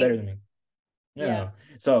good want to be better than thing. me. Yeah. Yeah.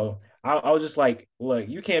 So I was just like, look,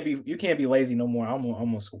 you can't be lazy no more. I'm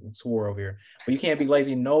almost swore over here, but you can't be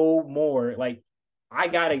lazy no more. Like I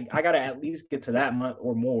gotta at least get to that month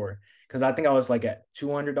or more, because I think I was like at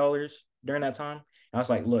 $200 during that time. And I was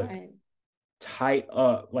like, look, Right. tight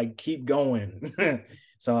up, like keep going.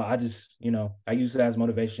 So I just I use it as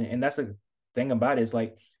motivation, and that's the thing about it is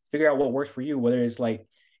like figure out what works for you. Whether it's like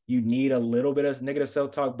you need a little bit of negative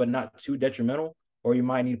self talk, but not too detrimental, or you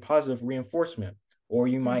might need positive reinforcement, or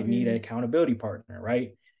you might need an Mm-hmm. accountability partner,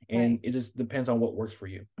 right? And Right. it just depends on what works for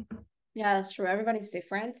you. Yeah, that's true. Everybody's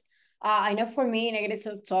different. I know for me, negative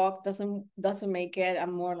self-talk doesn't make it.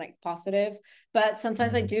 I'm more like positive, but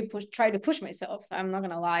sometimes I Mm-hmm. do try to push myself. I'm not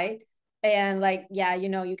gonna lie, and like, yeah,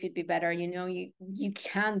 you could be better. You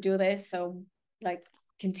can do this. So like,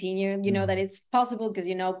 continue. You know that Mm-hmm. it's possible because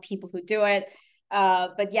you know people who do it.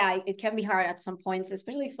 But yeah, it can be hard at some points,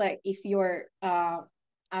 especially if you're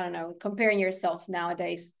I don't know, comparing yourself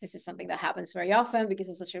nowadays. This is something that happens very often because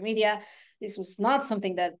of social media. This was not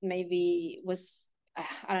something that maybe was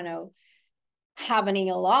I don't know, happening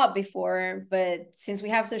a lot before, but since we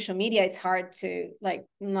have social media, it's hard to like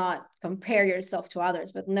not compare yourself to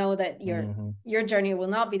others, but know that Mm-hmm. your journey will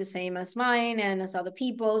not be the same as mine and as other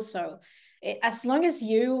people. So as long as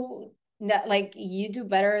you do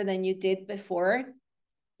better than you did before,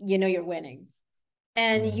 you're winning.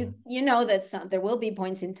 And Mm-hmm. you know that there will be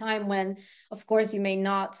points in time when, of course, you may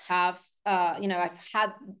not have I've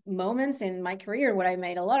had moments in my career where I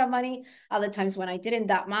made a lot of money, other times when I didn't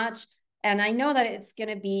that much. And I know that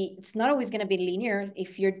it's not always gonna be linear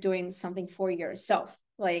if you're doing something for yourself.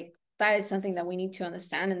 Like that is something that we need to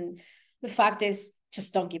understand. And the fact is,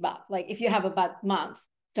 just don't give up. Like if you have a bad month,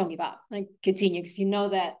 don't give up. Like continue, because you know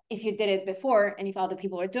that if you did it before and if other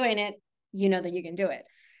people are doing it, you know that you can do it.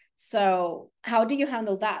 So how do you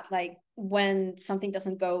handle that? Like when something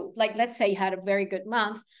doesn't go, like let's say you had a very good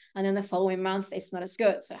month and then the following month it's not as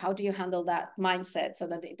good. So how do you handle that mindset so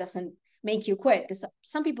that it doesn't make you quit? Because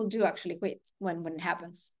some people do actually quit when it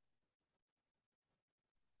happens.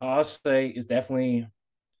 I'll say it's definitely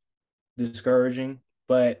discouraging,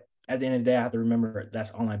 but at the end of the day, I have to remember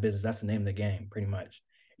that's online business. That's the name of the game, pretty much.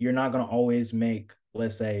 You're not gonna always make,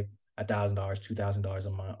 let's say, $1,000, $2,000 a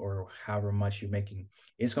month, or however much you're making.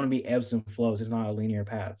 It's gonna be ebbs and flows. It's not a linear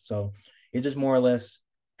path. So it's just more or less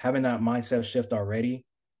having that mindset shift already,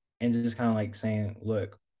 and just kind of like saying,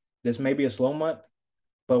 look, this may be a slow month,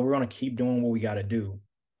 but we're gonna keep doing what we got to do,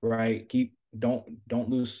 right? Keep don't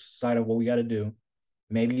lose sight of what we got to do.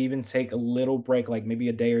 Maybe even take a little break, like maybe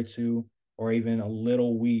a day or two, or even a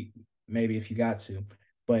little week, maybe if you got to.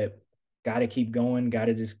 But got to keep going. Got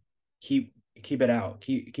to just keep it out.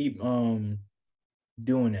 Keep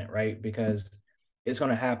doing it, right? Because it's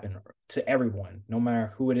gonna happen to everyone, no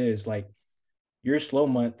matter who it is. Like your slow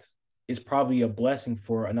month is probably a blessing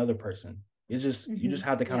for another person. It's just you Mm-hmm. just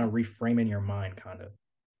have to kind Yeah. of reframe in your mind, kind of.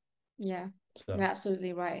 Yeah. You're So,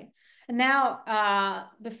 absolutely right. And now,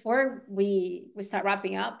 before we start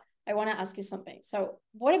wrapping up, I want to ask you something. So,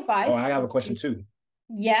 what oh, I advice have a would question you? too,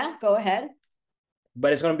 Yeah, go ahead.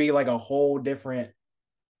 but it's gonna be like a whole different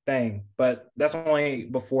thing. But that's only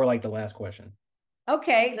before like the last question.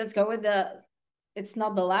 Okay, let's go with the. It's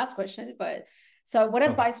not the last question, but So what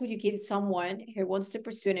Okay. advice would you give someone who wants to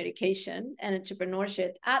pursue an education and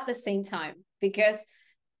entrepreneurship at the same time? Because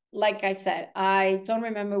like I said, I don't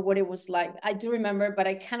remember what it was like. I do remember, but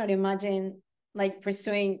I cannot imagine like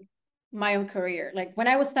pursuing my own career. Like when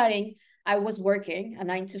I was studying, I was working a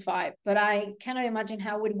 9 to 5, but I cannot imagine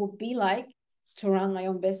how it would be like to run my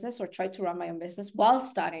own business or try to run my own business while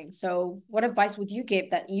studying. So, what advice would you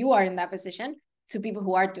give that you are in that position to people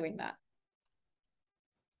who are doing that?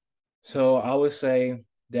 So I would say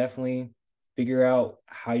definitely figure out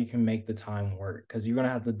how you can make the time work, because you're gonna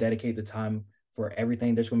have to dedicate the time for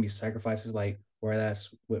everything. There's gonna be sacrifices, like where that's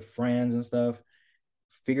with friends and stuff.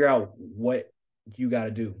 Figure out what you got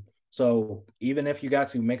to do. So even if you got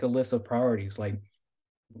to make a list of priorities, like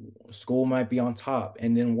school might be on top,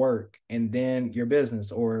 and then work, and then your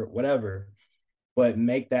business or whatever, but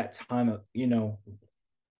make that time,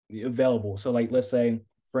 available. So like, let's say,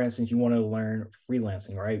 for instance, you want to learn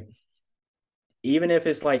freelancing, right? Even if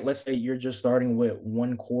it's like, let's say you're just starting with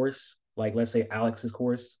one course, like let's say Alex's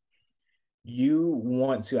course, you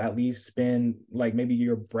want to at least spend like maybe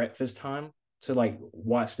your breakfast time to like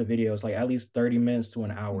watch the videos, like at least 30 minutes to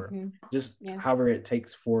an hour, Mm-hmm. just Yeah. however it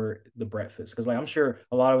takes for the breakfast. Because like I'm sure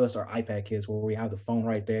a lot of us are iPad kids where we have the phone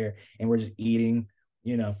right there and we're just eating,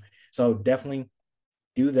 you know. So definitely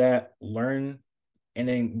do that, learn, and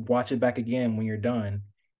then watch it back again when you're done.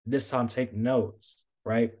 This time take notes,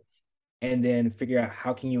 right? And then figure out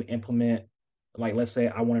how can you implement, like let's say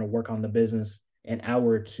I wanted to work on the business an hour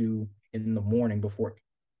or two in the morning before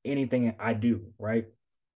anything I do, right?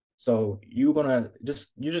 So you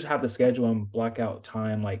just have to schedule and block out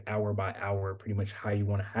time like hour by hour, pretty much how you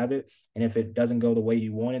want to have it. And if it doesn't go the way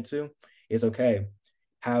you want it to, it's okay.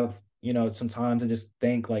 Have, some time to just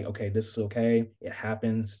think like, okay, this is okay, it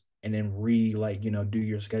happens, and then like, do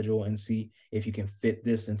your schedule and see if you can fit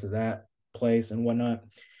this into that place and whatnot.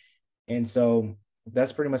 And so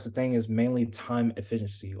that's pretty much the thing, is mainly time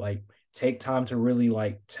efficiency. Like take time to really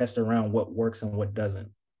like test around what works and what doesn't.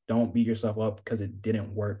 Don't beat yourself up because it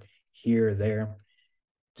didn't work here or there.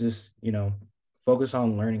 Just, focus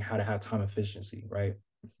on learning how to have time efficiency, right?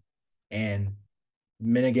 And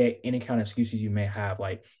mitigate any kind of excuses you may have.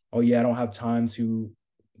 Like, oh yeah, I don't have time to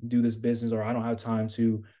do this business, or I don't have time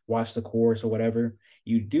to watch the course or whatever.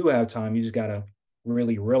 You do have time. You just gotta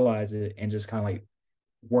really realize it and just kind of like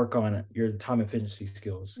work on your time efficiency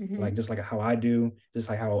skills, like Mm-hmm. just like how I do, just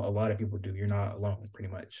like how a lot of people do. You're not alone,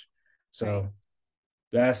 pretty much. Right. So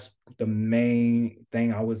that's the main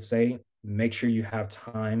thing I would say. Make sure you have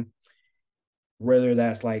time, whether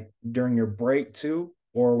that's like during your break too,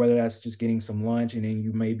 or whether that's just getting some lunch, and then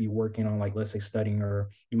you may be working on, like, let's say studying, or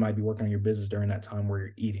you might be working on your business during that time where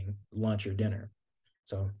you're eating lunch or dinner.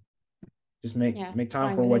 So just make Yeah. make time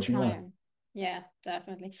for Finding the what you want. time. Yeah,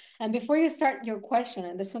 definitely. And before you start your question,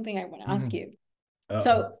 and there's something I want to ask you. Uh-oh.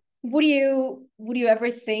 So would you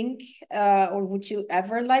ever think or would you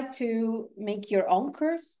ever like to make your own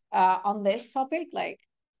course on this topic? Like,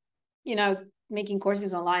 you know, making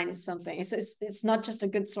courses online is something. It's not just a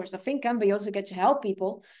good source of income, but you also get to help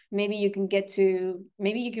people. Maybe you can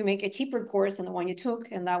make a cheaper course than the one you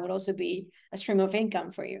took, and that would also be a stream of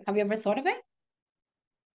income for you. Have you ever thought of it?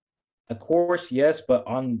 Of course, yes, but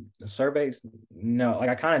on the surveys, no. Like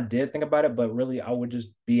I kind of did think about it, but really I would just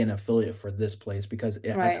be an affiliate for this place because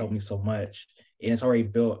it has helped Right. me so much. And it's already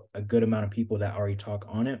built a good amount of people that already talk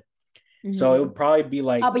on it. So it Mm-hmm. would probably be Oh,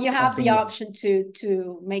 like but you have the something, option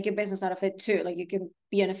to make a business out of it too. Like you can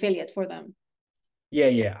be an affiliate for them. yeah,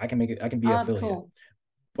 yeah, I can make it, I can be Oh, that's affiliate. cool.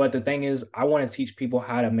 But the thing is, I want to teach people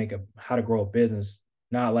how to grow a business,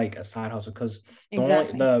 not like a side hustle. Because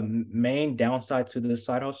Exactly. the main downside to this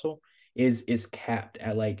side hustle is it's capped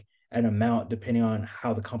at like an amount depending on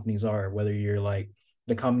how the companies are, whether you're like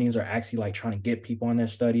the companies are actually like trying to get people on their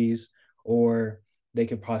studies, or they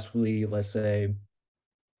could possibly, let's say,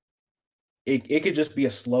 it could just be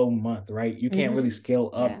a slow month, right? You can't really Mm-hmm. scale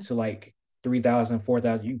up Yeah. to like 3,000,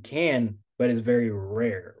 4,000. You can, but it's very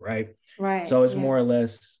rare, right? Right. So it's Yeah. more or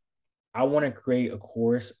less, I want to create a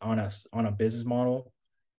course on a business model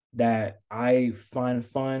that I find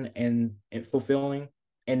fun and fulfilling,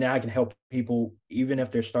 and that I can help people even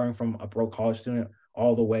if they're starting from a broke college student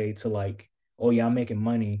all the way to like, oh yeah, I'm making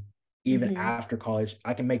money even Mm-hmm. after college.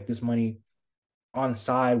 I can make this money on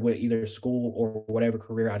side with either school or whatever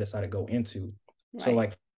career I decide to go into. So Right.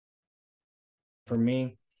 like for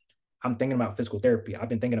me, I'm thinking about physical therapy. I've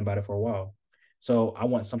been thinking about it for a while. So I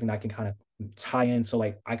want something that I can kind of tie in. So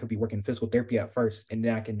like I could be working physical therapy at first, and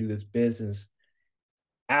then I can do this business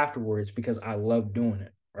afterwards because I love doing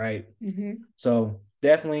it. Right. Mm-hmm. So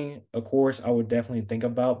definitely a course I would definitely think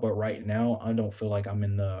about, but right now I don't feel like I'm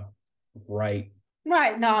in the right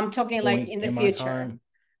Right. No, I'm talking like point in the in my future. time.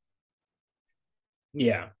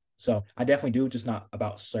 Yeah. So I definitely do, just not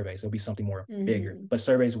about surveys. It'll be something more bigger. Hmm. But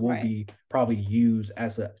surveys will Right. be probably used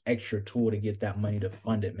as an extra tool to get that money to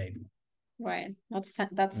fund it, maybe. Right. That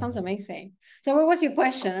sounds Mhm. amazing. So what was your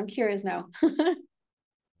question? I'm curious now.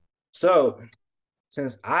 So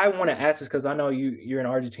since I want to ask this because I know you're in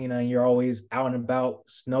Argentina and you're always out and about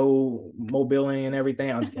snow mobiling and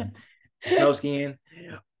everything. I'm just kidding. Snow skiing.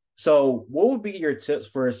 So what would be your tips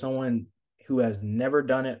for someone who has never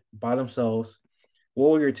done it by themselves?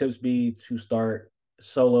 What would your tips be to start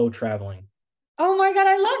solo traveling? Oh my God,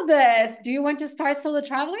 I love this. Do you want to start solo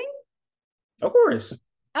traveling? Of course.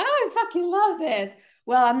 Oh, I fucking love this.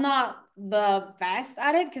 Well, I'm not the best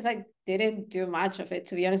at it because I didn't do much of it,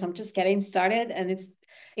 to be honest. I'm just getting started. And it's,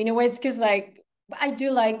 in a way, it's because like I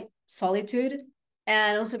do like solitude.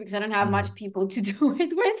 And also because I don't have much Mhm. people to do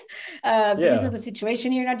it with, because of Yeah. the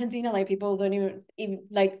situation here in Argentina. Like people don't even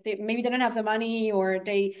like maybe they don't have the money, or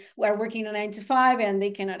they are working a 9 to 5 and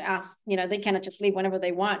they cannot ask, they cannot just leave whenever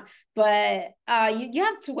they want. But you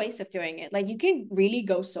have two ways of doing it. Like you can really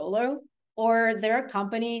go solo, or there are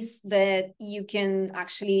companies that you can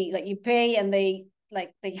actually like you pay, and they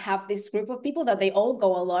have this group of people that they all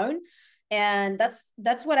go alone. And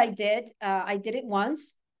that's what I did. I did it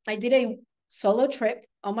once. I did a solo trip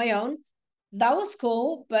on my own. That was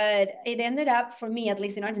cool, but it ended up, for me at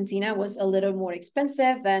least in Argentina, was a little more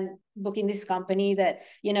expensive than booking this company that,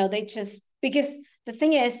 they just, because the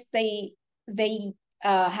thing is, they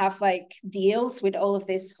have like deals with all of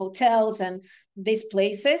these hotels and these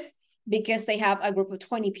places, because they have a group of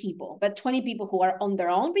 20 people, but 20 people who are on their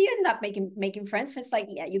own, but you end up making friends. So it's like,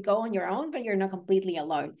 yeah, you go on your own, but you're not completely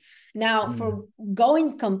alone. Now, Mm. for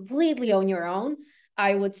going completely on your own,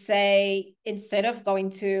 I would say, instead of going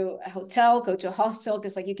to a hotel, go to a hostel,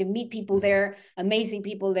 because like you can meet people Mhm. there, amazing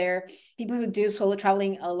people there, people who do solo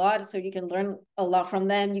traveling a lot, so you can learn a lot from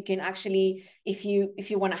them. You can actually, if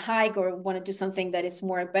you want to hike or want to do something that is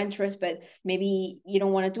more adventurous, but maybe you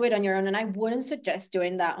don't want to do it on your own. And I wouldn't suggest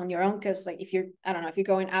doing that on your own, because like if you're, I don't know, if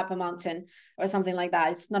you're going up a mountain or something like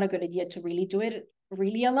that, it's not a good idea to really do it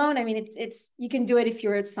really alone. I mean, it's you can do it if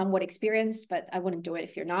you're somewhat experienced, but I wouldn't do it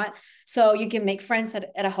if you're not. So you can make friends at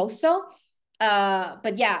a hostel.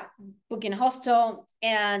 But yeah, booking a hostel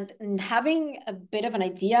and having a bit of an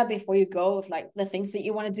idea before you go of like the things that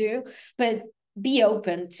you want to do, but be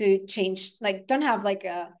open to change. Like, don't have like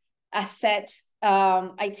a set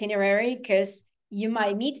itinerary, because you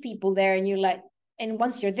might meet people there and you're like, and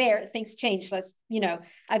once you're there, things change. Let's,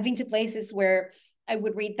 I've been to places where I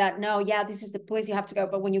would read that, no, yeah, this is the place you have to go.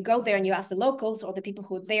 But when you go there and you ask the locals or the people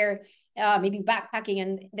who are there, maybe backpacking,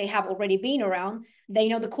 and they have already been around, they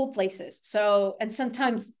know the cool places. So, and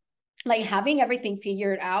sometimes like having everything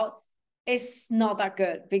figured out is not that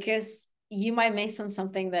good, because you might miss on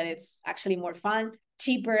something that it's actually more fun,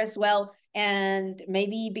 cheaper as well. And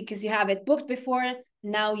maybe because you have it booked before,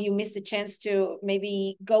 now you miss the chance to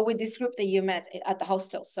maybe go with this group that you met at the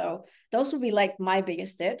hostel. So those would be like my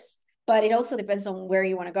biggest tips. But it also depends on where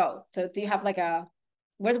you want to go. So do you have like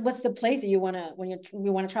what's the place that you want to, when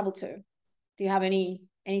you want to travel to? Do you have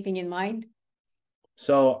anything in mind?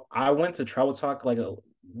 So I went to Travel Talk like a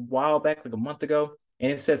while back, like a month ago,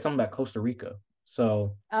 and it said something about Costa Rica.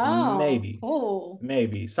 So Oh, maybe, cool.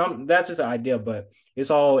 maybe some that's just an idea, but it's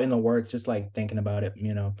all in the works, just like thinking about it.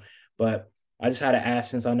 But I just had to ask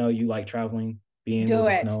since I know you like traveling, being with Do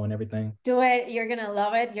the it. snow and everything. Do it. You're gonna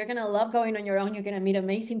love it. You're gonna love going on your own. You're gonna meet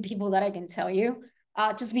amazing people, that I can tell you.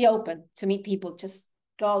 Just be open to meet people. Just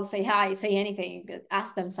go, say hi, say anything,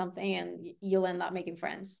 ask them something, and you'll end up making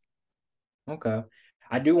friends. Okay.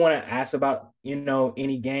 I do want to ask about,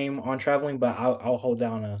 any game on traveling, but I'll hold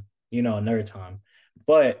down another time.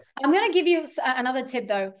 But I'm gonna give you another tip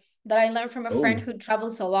though, that I learned from a friend oh, who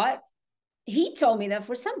travels a lot. He told me that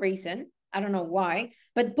for some reason, I don't know why,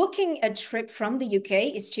 but booking a trip from the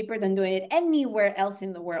UK is cheaper than doing it anywhere else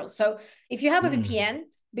in the world. So if you have a mm, VPN,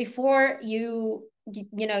 before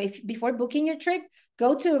if before booking your trip,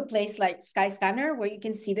 go to a place like Skyscanner, where you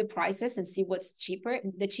can see the prices and see what's cheaper,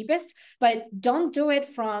 the cheapest. But don't do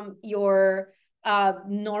it from your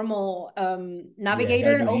normal yeah, gotta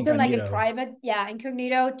navigator. do Open like a incognito, private, yeah,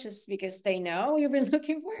 incognito, just because they know you've been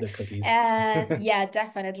looking for. the cookies. And yeah,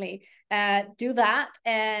 definitely do that,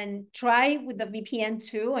 and try with the VPN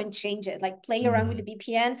too, and change it. Like, play around with the Mm.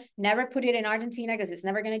 VPN. Never put it in Argentina, because it's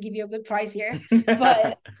never going to give you a good price here.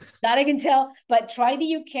 But that I can tell. But try the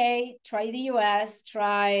UK, try the US,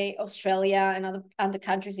 try Australia, and other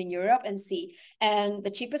countries in Europe, and see. And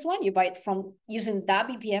the cheapest one, you buy it from using that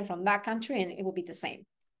VPN from that country, and it will be the same.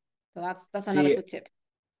 So that's another See, good tip.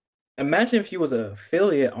 imagine if you was an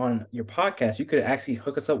affiliate on your podcast, you could actually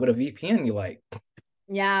hook us up with a VPN you like.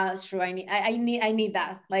 Yeah, that's true. I need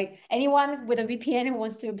that. Like anyone with a VPN who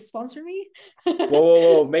wants to sponsor me.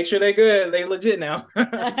 Whoa. Make sure they good. They legit now.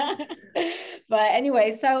 But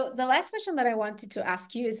anyway, so the last question that I wanted to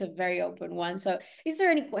ask you is a very open one. So is there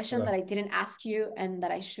any question Okay. that I didn't ask you and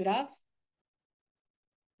that I should have?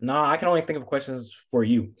 Nah, I can only think of questions for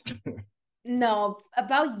you. No,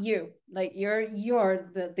 about you. Like you're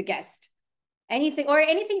the guest. Anything or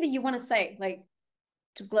anything that you want to say, like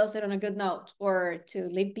to close it on a good note or to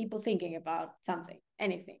leave people thinking about something,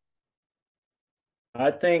 anything.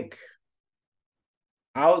 I think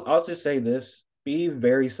I'll just say this: be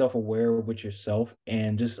very self aware with yourself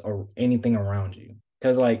and just anything around you.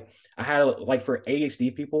 Because like I had like for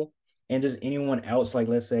ADHD people and just anyone else, like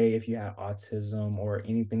let's say if you have autism or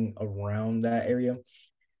anything around that area,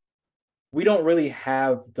 we don't really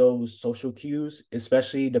have those social cues,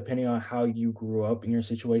 especially depending on how you grew up in your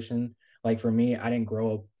situation. Like for me, I didn't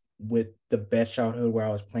grow up with the best childhood where I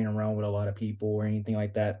was playing around with a lot of people or anything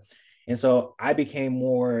like that. And so I became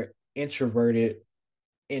more introverted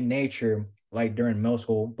in nature, like during middle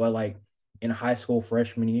school, but like in high school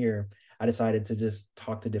freshman year, I decided to just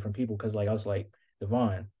talk to different people because like I was like,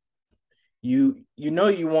 Devon, you know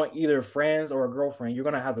you want either friends or a girlfriend, you're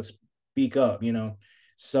gonna have to speak up, you know.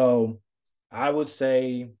 So I would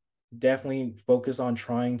say definitely focus on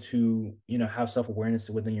trying to, you know, have self-awareness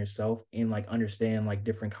within yourself and like understand like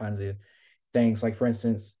different kinds of things. Like for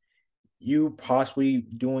instance, you possibly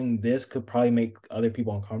doing this could probably make other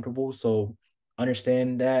people uncomfortable. So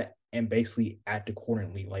understand that and basically act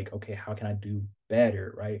accordingly. Like, okay, how can I do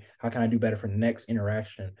better? Right? How can I do better for the next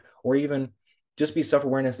interaction? Or even just be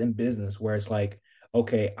self-awareness in business where it's like,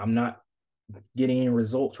 okay, I'm not getting any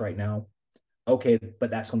results right now. Okay, but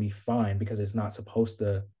that's gonna be fine because it's not supposed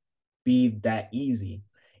to be that easy.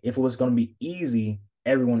 If it was gonna be easy,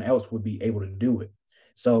 everyone else would be able to do it.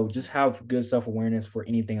 So just have good self-awareness for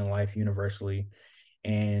anything in life universally.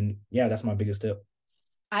 And yeah, that's my biggest tip.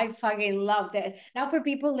 I fucking love this. Now for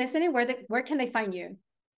people listening, where can they find you?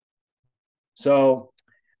 So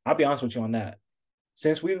I'll be honest with you on that.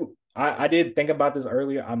 Since I did think about this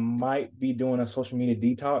earlier, I might be doing a social media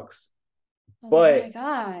detox, Oh my but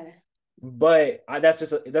God. that's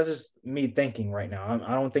just me thinking right now.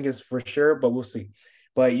 I don't think it's for sure, but we'll see.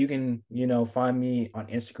 But you can, you know, find me on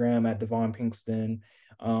Instagram at Devon Pinkston.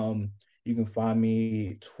 You can find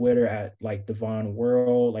me Twitter at like Devon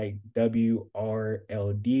World, like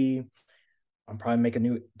WRLD. I'm probably making a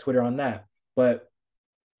new Twitter on that. But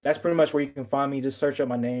that's pretty much where you can find me. Just search up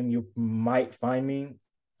my name. You might find me.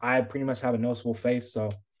 I pretty much have a noticeable face, so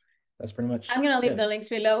that's pretty I'm much gonna leave it. the links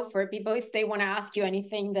below for people if they want to ask you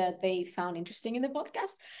anything that they found interesting in the podcast.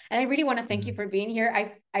 And I really want to thank you Mhm. for being here.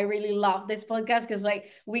 I really love this podcast because like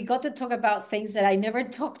we got to talk about things that I never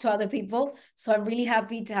talk to other people. So I'm really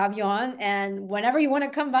happy to have you on. And whenever you want to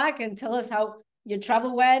come back and tell us how your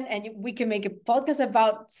travel went, and we can make a podcast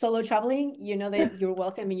about solo traveling, you know that you're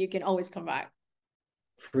welcome and you can always come back.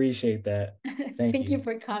 Appreciate that. Thank Thank you you.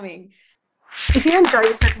 for coming. If you enjoyed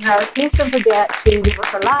this episode, please don't forget to give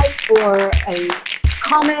us a like or a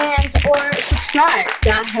comment or subscribe.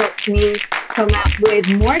 That helps me come up with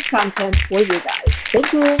more content for you guys.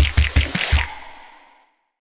 Thank you.